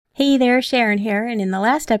Hey there, Sharon here, and in the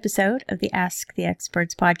last episode of the Ask the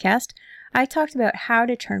Experts podcast, I talked about how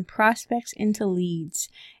to turn prospects into leads.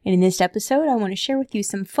 And in this episode, I want to share with you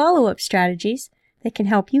some follow-up strategies that can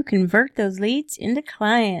help you convert those leads into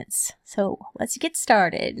clients. So let's get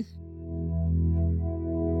started.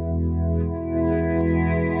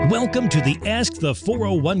 Welcome to the Ask the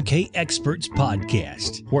 401k Experts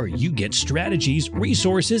podcast, where you get strategies,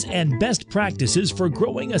 resources, and best practices for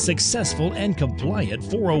growing a successful and compliant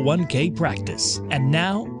 401k practice. And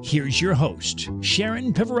now, here's your host,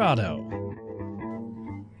 Sharon Pivirotto.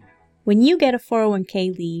 When you get a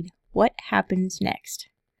 401k lead, what happens next?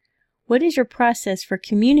 What is your process for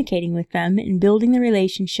communicating with them and building the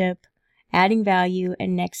relationship, adding value,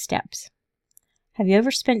 and next steps? Have you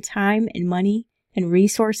ever spent time and money and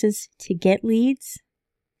resources to get leads,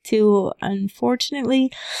 to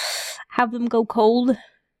unfortunately have them go cold?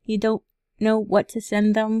 You don't know what to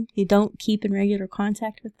send them. You don't keep in regular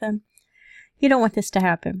contact with them. You don't want this to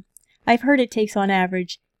happen. I've heard it takes on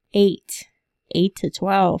average 8 to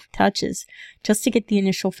 12 touches just to get the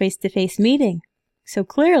initial face-to-face meeting. So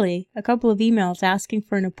clearly, a couple of emails asking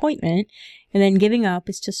for an appointment and then giving up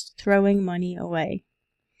is just throwing money away.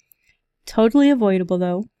 Totally avoidable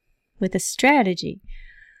though, with a strategy.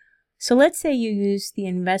 So let's say you use the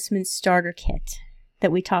investment starter kit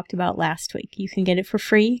that we talked about last week. You can get it for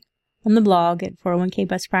free on the blog at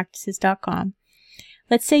 401kbestpractices.com.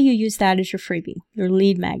 Let's say you use that as your freebie, your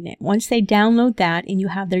lead magnet. Once they download that and you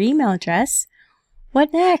have their email address,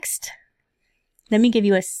 what next? Let me give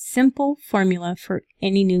you a simple formula for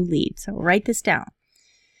any new lead. So write this down.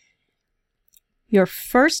 Your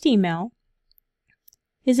first email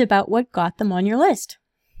is about what got them on your list.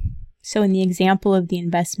 So in the example of the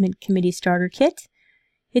investment committee starter kit,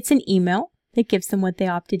 it's an email that gives them what they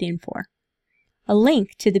opted in for. A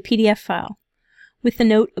link to the PDF file with a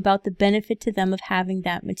note about the benefit to them of having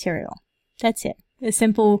that material. That's it. A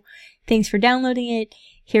simple thanks for downloading it.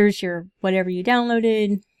 Here's your whatever you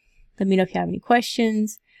downloaded. Let me know if you have any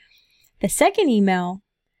questions. The second email,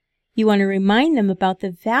 you want to remind them about the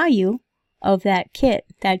value of that kit,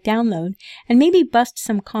 that download, and maybe bust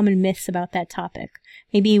some common myths about that topic.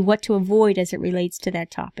 Maybe what to avoid as it relates to that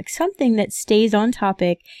topic. Something that stays on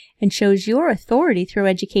topic and shows your authority through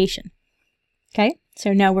education. Okay,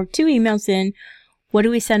 so now we're 2 emails in. What do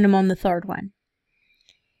we send them on the third one?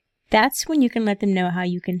 That's when you can let them know how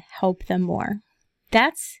you can help them more.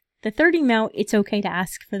 That's the third email. It's okay to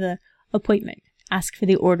ask for the appointment, ask for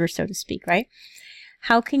the order, so to speak, right?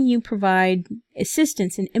 How can you provide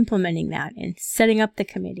assistance in implementing that and setting up the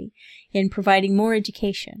committee and providing more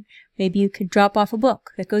education? Maybe you could drop off a book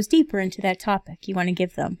that goes deeper into that topic you want to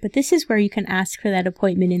give them. But this is where you can ask for that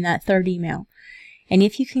appointment in that third email. And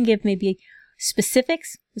if you can give maybe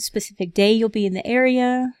specifics, a specific day you'll be in the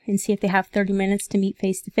area, and see if they have 30 minutes to meet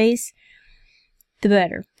face to face, the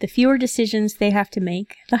better. The fewer decisions they have to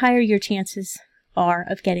make, the higher your chances are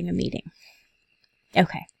of getting a meeting.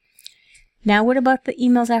 Okay. Now what about the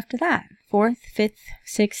emails after that? 4th, 5th,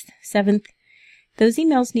 6th, 7th. Those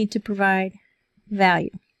emails need to provide value.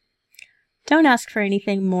 Don't ask for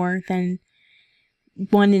anything more than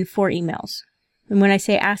 1 in 4 emails. And when I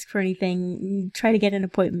say ask for anything, try to get an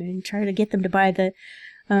appointment. Try to get them to buy the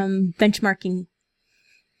benchmarking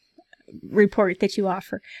report that you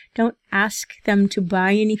offer. Don't ask them to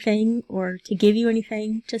buy anything or to give you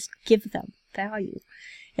anything. Just give them value.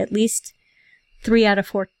 At least 3 out of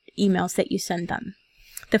 4 emails that you send them.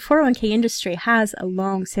 The 401k industry has a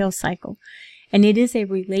long sales cycle, and it is a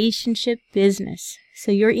relationship business.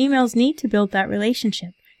 So your emails need to build that relationship.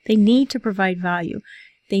 They need to provide value.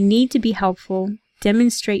 They need to be helpful,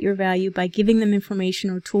 demonstrate your value by giving them information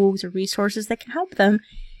or tools or resources that can help them,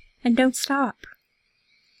 and don't stop.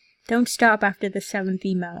 Don't stop after the 7th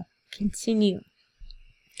email. Continue.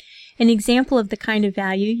 An example of the kind of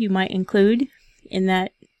value you might include in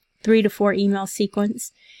that 3 to 4 email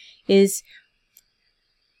sequence is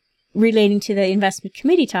relating to the investment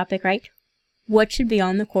committee topic, right? What should be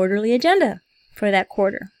on the quarterly agenda for that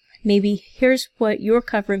quarter? Maybe here's what you're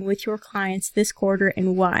covering with your clients this quarter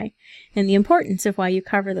and why, and the importance of why you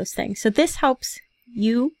cover those things. So this helps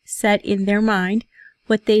you set in their mind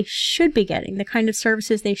what they should be getting, the kind of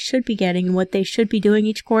services they should be getting, and what they should be doing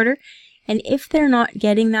each quarter. And if they're not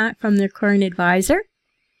getting that from their current advisor,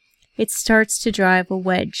 it starts to drive a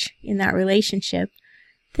wedge in that relationship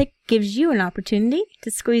that gives you an opportunity to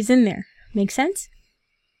squeeze in there. Make sense?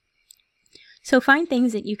 So find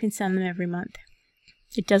things that you can send them every month.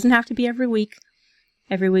 It doesn't have to be every week.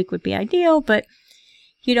 Every week would be ideal, but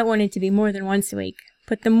you don't want it to be more than once a week.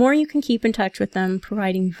 But the more you can keep in touch with them,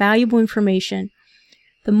 providing valuable information,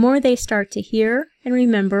 the more they start to hear and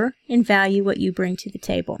remember and value what you bring to the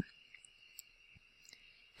table.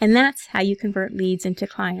 And that's how you convert leads into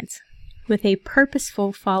clients, with a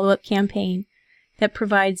purposeful follow-up campaign that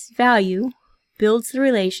provides value, builds the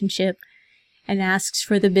relationship, and asks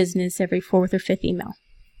for the business every 4th or 5th email.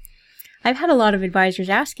 I've had a lot of advisors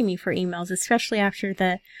asking me for emails, especially after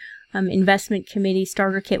the investment committee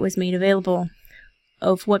starter kit was made available,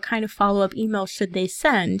 of what kind of follow-up email should they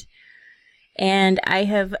send. And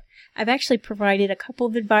I've actually provided a couple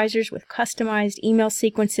of advisors with customized email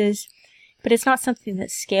sequences, but it's not something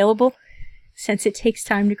that's scalable since it takes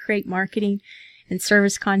time to create marketing and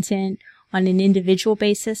service content on an individual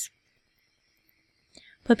basis.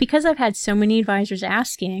 But because I've had so many advisors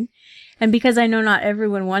asking, and because I know not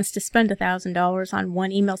everyone wants to spend $1,000 on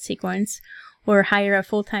one email sequence or hire a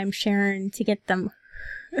full-time Sharon to get them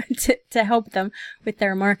to help them with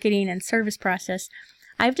their marketing and service process,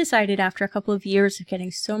 I've decided after a couple of years of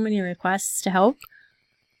getting so many requests to help.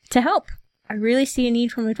 I really see a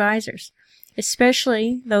need from advisors,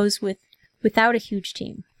 especially those without a huge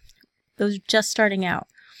team, those just starting out.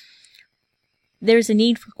 There's a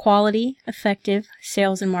need for quality, effective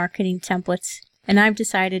sales and marketing templates, and I've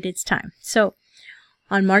decided it's time. So,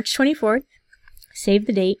 on March 24th, save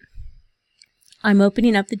the date, I'm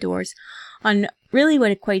opening up the doors on really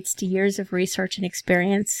what equates to years of research and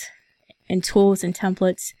experience and tools and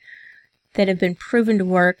templates that have been proven to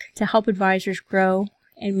work to help advisors grow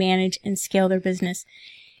and manage and scale their business.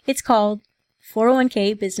 It's called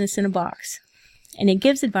 401k Business in a Box, and it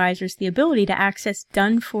gives advisors the ability to access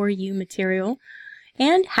done-for-you material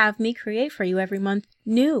and have me create for you every month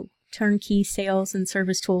new turnkey sales and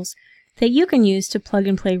service tools that you can use to plug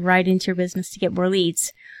and play right into your business to get more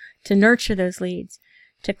leads, to nurture those leads,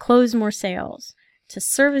 to close more sales, to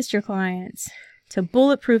service your clients, to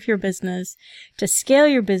bulletproof your business, to scale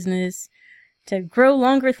your business, to grow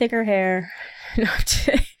longer, thicker hair.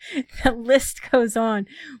 The list goes on,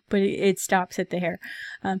 but it stops at the hair.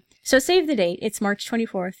 So save the date. It's March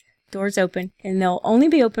 24th. Doors open, and they'll only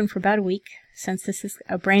be open for about a week since this is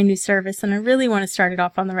a brand new service, and I really want to start it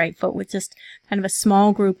off on the right foot with just kind of a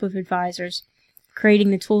small group of advisors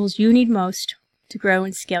creating the tools you need most to grow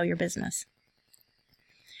and scale your business.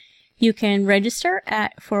 You can register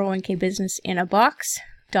at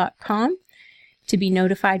 401kbusinessinabox.com to be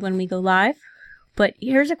notified when we go live. But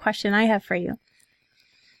here's a question I have for you.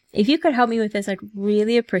 If you could help me with this, I'd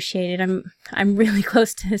really appreciate it. I'm really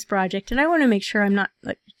close to this project, and I want to make sure I'm not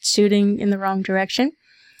shooting in the wrong direction.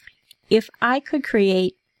 If I could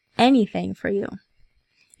create anything for you,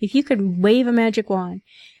 if you could wave a magic wand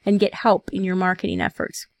and get help in your marketing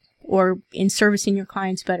efforts or in servicing your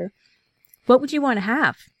clients better, what would you want to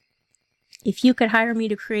have? If you could hire me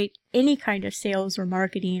to create any kind of sales or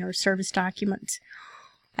marketing or service documents,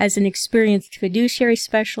 as an experienced fiduciary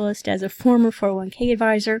specialist, as a former 401k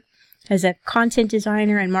advisor, as a content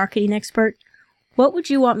designer and marketing expert, what would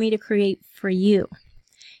you want me to create for you?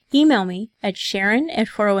 Email me at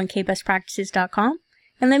sharon@401kbestpractices.com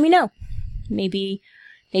and let me know. Maybe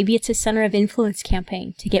it's a center of influence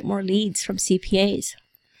campaign to get more leads from CPAs.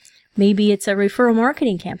 Maybe it's a referral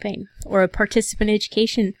marketing campaign or a participant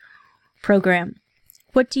education program.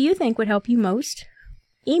 What do you think would help you most?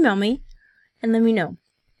 Email me and let me know.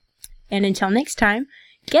 And until next time,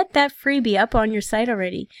 get that freebie up on your site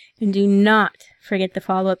already. And do not forget the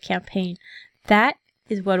follow-up campaign. That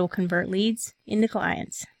is what will convert leads into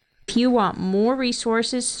clients. If you want more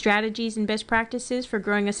resources, strategies, and best practices for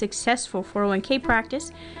growing a successful 401k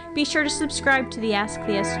practice, be sure to subscribe to the Ask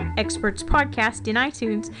the Experts podcast in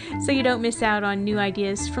iTunes so you don't miss out on new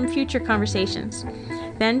ideas from future conversations.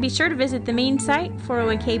 Then be sure to visit the main site,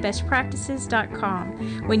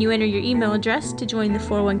 401kbestpractices.com. When you enter your email address to join the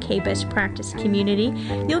 401k Best Practice community,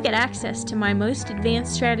 you'll get access to my most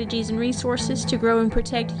advanced strategies and resources to grow and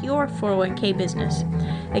protect your 401k business.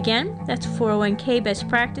 Again, that's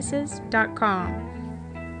 401kbestpractices.com.